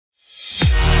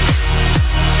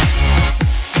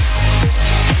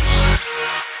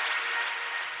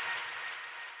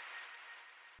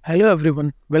Hello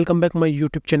everyone, welcome back my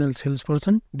YouTube channel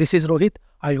Salesperson. This is Rohit.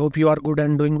 I hope you are good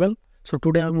and doing well. So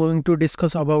today I'm going to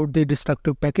discuss about the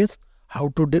destructive package,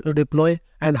 how to deploy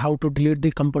and how to delete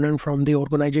the component from the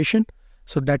organization.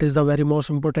 So that is the very most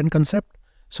important concept.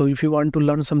 So if you want to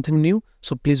learn something new,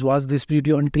 so please watch this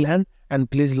video until end and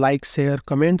please like, share,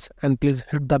 comments and please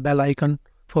hit the bell icon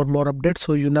for more updates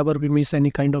so you never will miss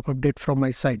any kind of update from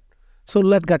my side. So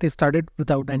let's get started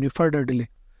without any further delay.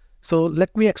 So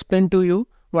let me explain to you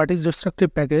what is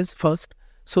destructive package first.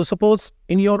 So suppose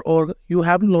in your org you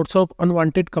have lots of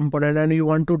unwanted component and you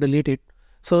want to delete it.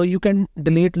 So you can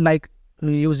delete like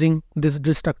using this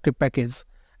destructive package,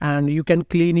 and you can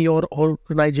clean your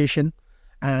organization,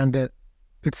 and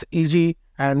it's easy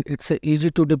and it's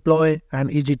easy to deploy and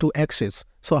easy to access.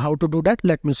 So how to do that?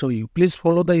 Let me show you. Please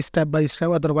follow the step by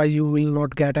step, otherwise you will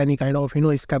not get any kind of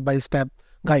step by step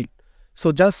guide.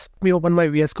 So just let me open my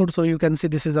VS Code. So you can see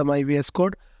this is my VS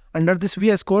Code. Under this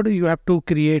VS Code, you have to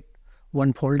create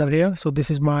one folder here. So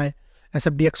this is my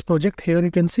sfdx project. Here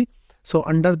you can see. So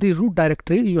under the root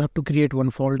directory, you have to create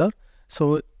one folder.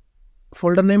 So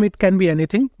folder name, it can be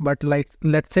anything, but like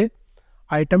let's say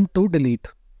item to delete.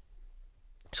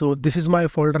 So this is my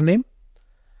folder name.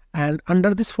 And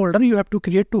under this folder, you have to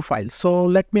create two files. So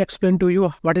let me explain to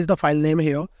you what is the file name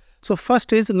here. So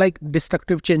first is like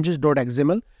destructive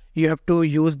changes.xml. You have to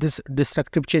use this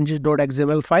destructive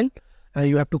changes.xml file.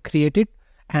 You have to create it,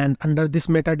 and under this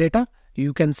metadata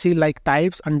you can see like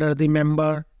types under the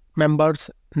members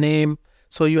name.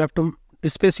 So you have to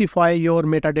specify your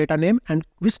metadata name and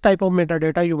which type of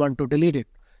metadata you want to delete it.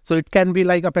 So it can be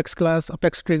like Apex class,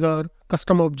 Apex trigger,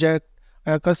 custom object,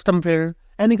 custom field,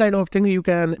 any kind of thing you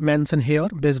can mention here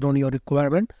based on your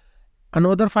requirement.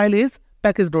 Another file is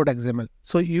package.xml.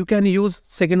 So you can use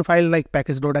second file like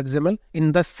package.xml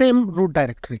in the same root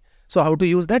directory. So how to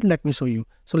use that? Let me show you.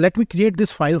 So let me create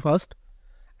this file first,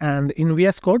 and in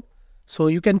VS Code, so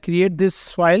you can create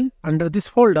this file under this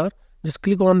folder. Just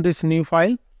click on this new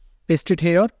file, paste it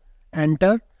here,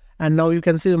 enter, and now you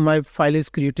can see my file is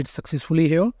created successfully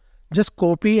here. Just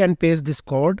copy and paste this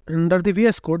code under the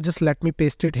VS Code. Just let me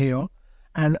paste it here,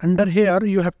 and under here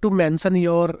you have to mention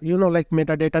your like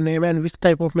metadata name and which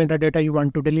type of metadata you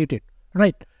want to delete it,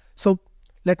 right? So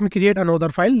let me create another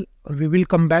file. We will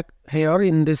come back here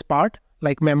in this part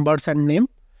like members and name.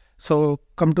 So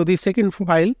come to the second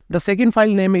file. The second file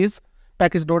name is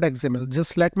package.xml.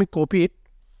 Just let me copy it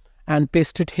and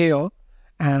paste it here.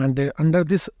 And under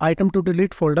this item to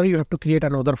delete folder, you have to create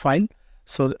another file.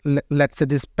 So let's say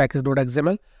this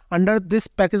package.xml. Under this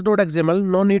package.xml,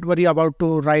 no need worry about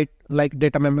to write like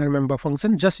data member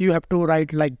function. Just you have to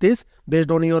write like this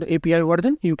based on your API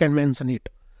version. You can mention it.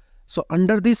 So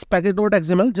under this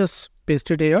package.xml, just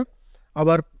paste it here.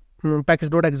 Our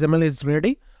package.xml is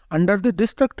ready. Under the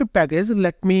destructive package,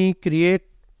 let me create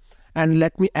and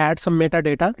let me add some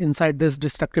metadata inside this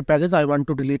destructive package. I want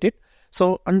to delete it.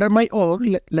 So under my org,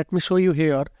 let me show you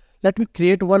here. Let me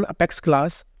create one Apex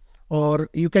class, or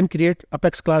you can create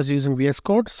Apex class using VS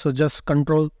Code. So just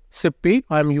Control Shift P.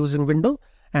 I am using Windows,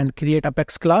 and create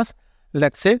Apex class.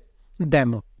 Let's say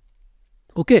demo.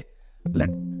 Okay.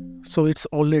 So it's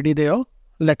already there.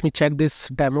 Let me check this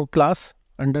demo class.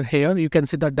 Under here you can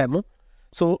see the demo.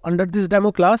 So under this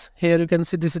demo class, here you can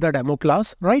see this is the demo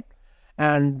class, right?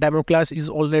 And demo class is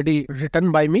already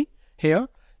written by me. Here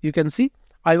you can see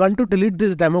I want to delete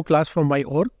this demo class from my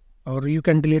org, or you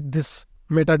can delete this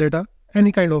metadata,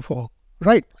 any kind of org,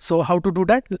 right? So how to do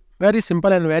that? Very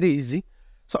simple and very easy.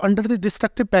 So under the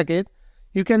destructive package,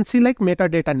 you can see like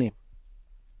metadata name.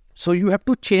 So you have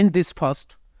to change this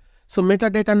first. So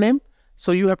metadata name,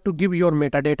 so you have to give your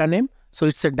metadata name. So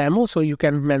it's a demo, so you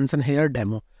can mention here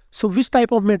demo. So which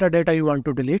type of metadata you want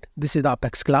to delete? This is the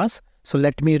Apex class. So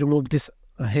let me remove this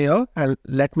here and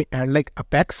let me add like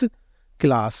Apex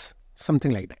class,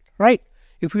 something like that, right?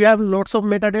 If you have lots of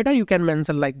metadata, you can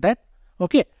mention like that.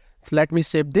 Okay, so let me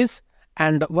save this.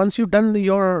 And once you've done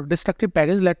your destructive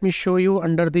package, let me show you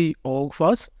under the org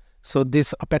first. So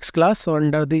this Apex class, so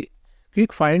under the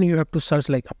quick find, you have to search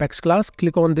like Apex class,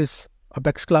 click on this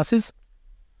Apex classes,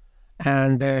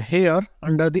 and here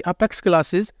under the Apex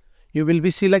classes, you will be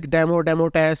see like demo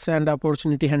test and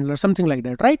opportunity handler, something like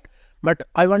that, right? But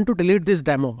I want to delete this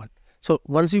demo one. So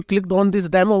once you clicked on this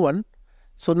demo one,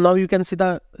 so now you can see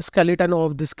the skeleton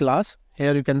of this class.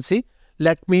 Here you can see,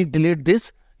 let me delete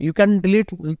this. You can delete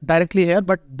directly here,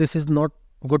 but this is not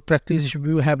good practice if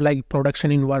you have like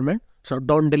production environment. So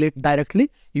don't delete directly.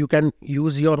 You can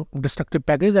use your destructive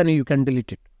package and you can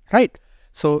delete it, right?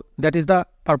 So that is the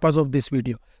purpose of this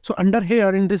video. So under here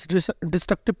in this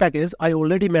destructive package, I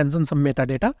already mentioned some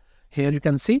metadata. Here you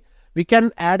can see we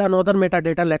can add another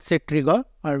metadata, let's say trigger,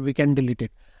 or we can delete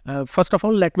it. First of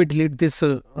all, let me delete this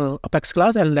Apex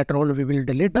class, and later on we will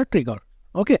delete the trigger.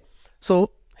 Okay,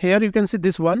 so here you can see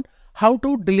this one, how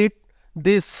to delete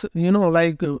this,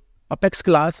 Apex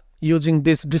class using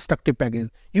this destructive package.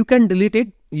 You can delete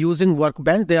it using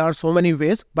Workbench. There are so many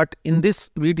ways, but in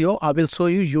this video I will show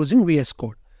you using VS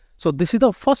Code. So this is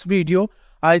the first video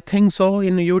I think so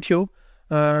in YouTube.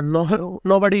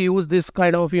 Nobody use this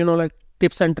kind of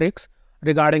tips and tricks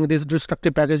regarding this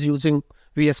destructive package using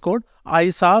VS Code. I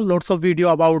saw lots of video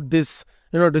about this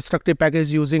destructive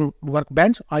package using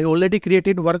Workbench. I already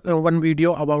created one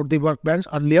video about the Workbench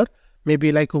earlier,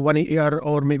 maybe like 1 year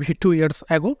or maybe 2 years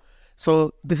ago.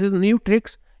 So this is new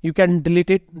tricks. You can delete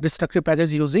it destructive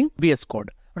package using VS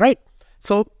Code, right?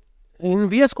 So in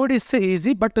VS Code it's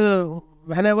easy, but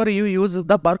whenever you use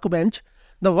the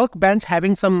Workbench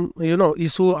having some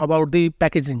issue about the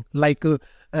packaging, like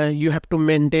you have to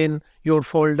maintain your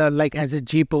folder like as a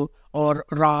zip or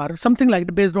rar, something like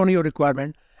that based on your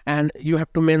requirement, and you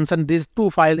have to mention these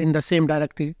two files in the same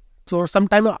directory. So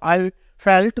sometimes I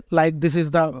felt like this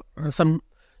is the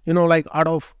out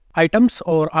of items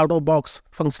or out of box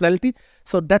functionality.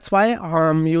 So that's why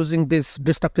I'm using this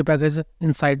destructive package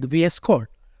inside VS Code.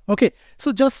 Okay,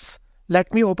 so just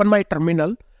let me open my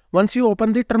terminal. Once you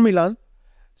open the terminal,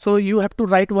 so you have to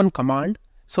write one command.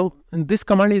 So this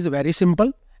command is very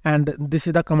simple, and this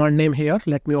is the command name here.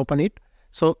 Let me open it.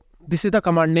 So this is the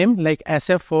command name, like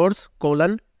sfforce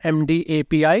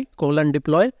mdapi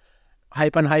deploy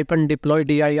 -- deploy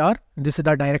dir. This is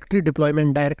the directory,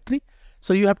 deployment directory.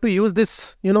 So you have to use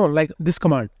this, this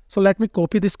command. So let me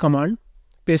copy this command,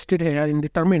 paste it here in the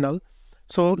terminal.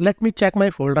 So let me check my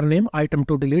folder name, item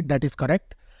to delete, that is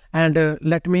correct. And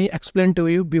let me explain to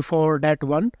you before that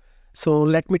one. So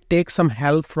let me take some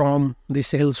help from the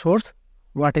Salesforce.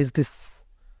 What is this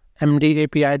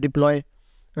mdapi deploy,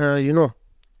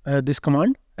 this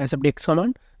command, sfdx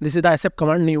command. This is the sf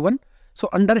command, new one. So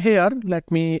under here,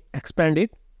 let me expand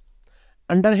it.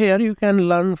 Under here, you can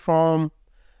learn from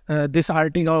this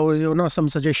article, some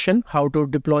suggestion how to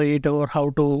deploy it or how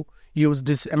to use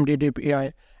this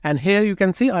mdapi. And here you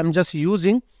can see I'm just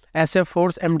using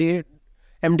sfforce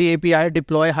mdapi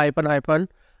deploy --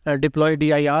 deploy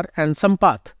dir and some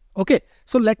path. Okay,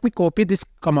 so let me copy this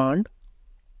command,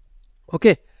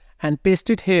 okay, and paste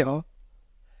it here.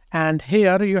 And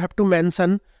here you have to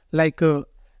mention like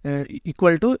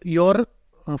equal to your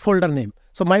folder name.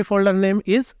 So my folder name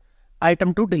is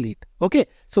item to delete. Okay,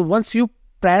 so once you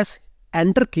press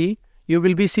enter key, you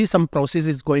will be see some process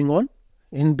is going on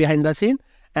in behind the scene,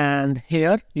 and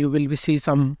here you will be see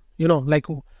some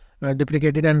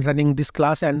deprecated and running this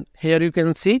class. And here you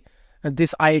can see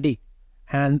this ID,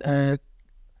 and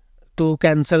to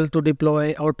cancel, to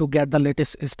deploy, or to get the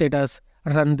latest status,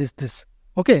 run this.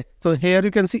 Okay, so here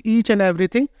you can see each and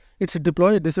everything. It's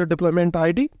deployed. This is deployment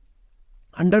ID.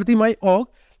 Under the my org,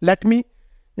 let me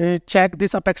check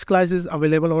this Apex class is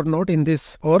available or not in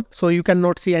this org. So you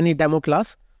cannot see any demo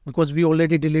class because we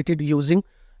already deleted using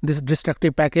this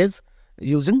destructive package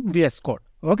using VS Code.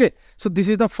 Okay, so this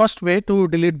is the first way to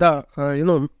delete the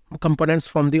components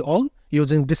from the org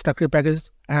using destructive package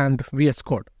and VS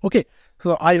Code. Okay,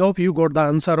 so I hope you got the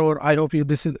answer, or I hope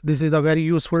this is a very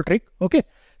useful trick. Okay,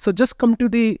 so just come to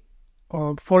the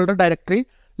folder directory.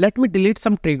 Let me delete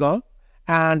some trigger.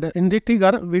 And in the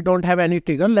trigger, we don't have any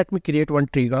trigger. Let me create one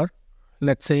trigger.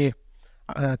 Let's say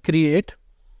create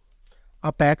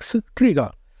Apex trigger.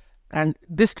 And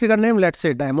this trigger name, let's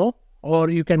say demo, or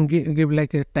you can give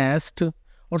like a test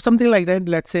or something like that.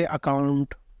 Let's say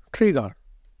account trigger.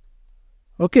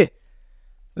 Okay,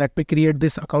 let me create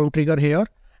this account trigger here.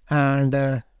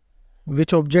 And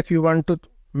which object you want to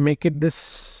make it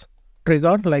this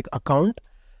trigger, like account.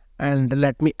 And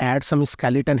let me add some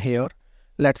skeleton here.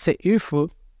 Let's say if,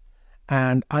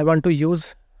 and I want to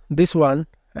use this one,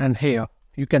 and here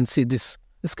you can see this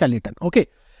skeleton. Okay,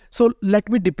 so let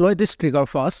me deploy this trigger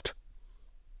first.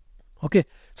 Okay,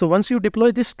 so once you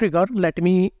deploy this trigger, let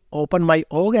me open my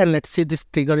org and let's see this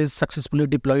trigger is successfully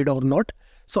deployed or not.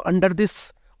 So under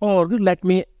this org, let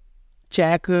me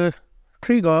check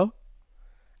trigger,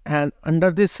 and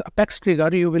under this Apex trigger,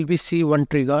 you will be see one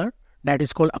trigger that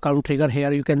is called account trigger.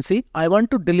 Here you can see I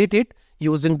want to delete it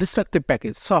using destructive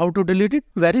package. So how to delete it?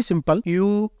 Very simple.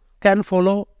 You can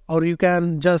follow, or you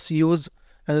can just use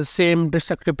same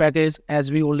destructive package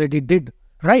as we already did,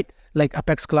 right? Like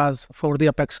Apex class. For the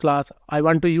Apex class, I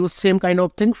want to use same kind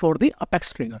of thing for the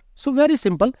Apex trigger. So very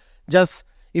simple. Just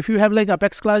if you have like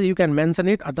Apex class, you can mention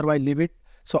it, otherwise leave it.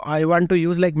 So I want to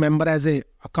use like member as a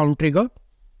account trigger.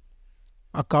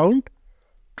 Account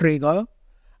trigger.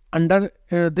 Under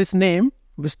this name,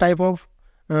 which type of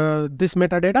this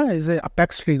metadata is a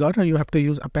apex trigger. You have to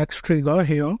use apex trigger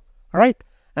here, right?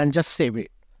 And just save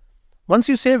it. Once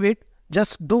you save it,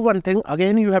 just do one thing.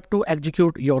 Again, you have to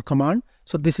execute your command.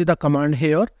 So this is the command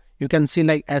here. You can see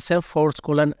like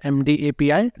sf:\md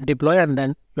API deploy, and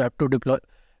then you have to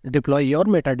deploy your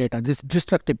metadata, this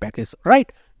destructive package,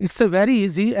 right? It's a very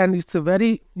easy and it's a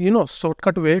very,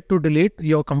 shortcut way to delete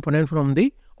your component from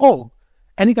the org.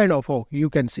 Any kind of org you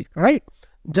can see, right?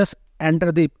 Just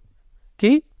enter the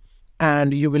key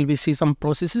and you will see some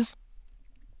processes.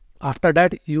 After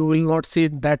that, you will not see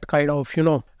that kind of,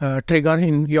 trigger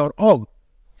in your org.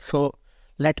 So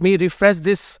let me refresh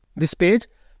this page.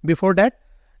 Before that,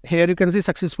 here you can see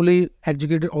successfully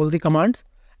executed all the commands.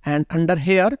 And under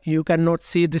here, you cannot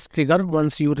see this trigger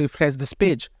once you refresh this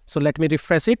page. So let me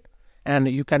refresh it and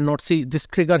you cannot see this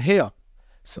trigger here.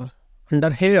 So under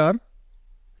here,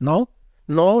 now,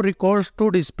 no records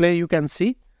to display, you can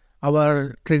see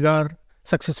our trigger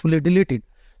successfully deleted.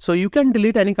 So you can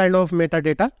delete any kind of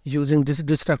metadata using this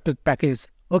destructive package.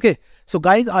 Okay, so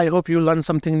guys, I hope you learned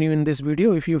something new in this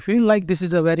video. If you feel like this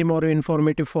is a very more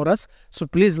informative for us, so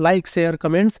please like, share,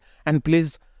 comments, and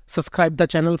please subscribe the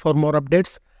channel for more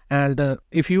updates. And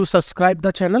if you subscribe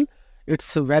the channel,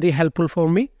 it's very helpful for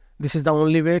me. This is the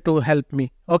only way to help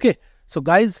me. Okay, so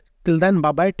guys, till then,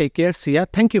 bye bye, take care, see ya.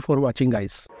 Thank you for watching,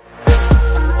 guys.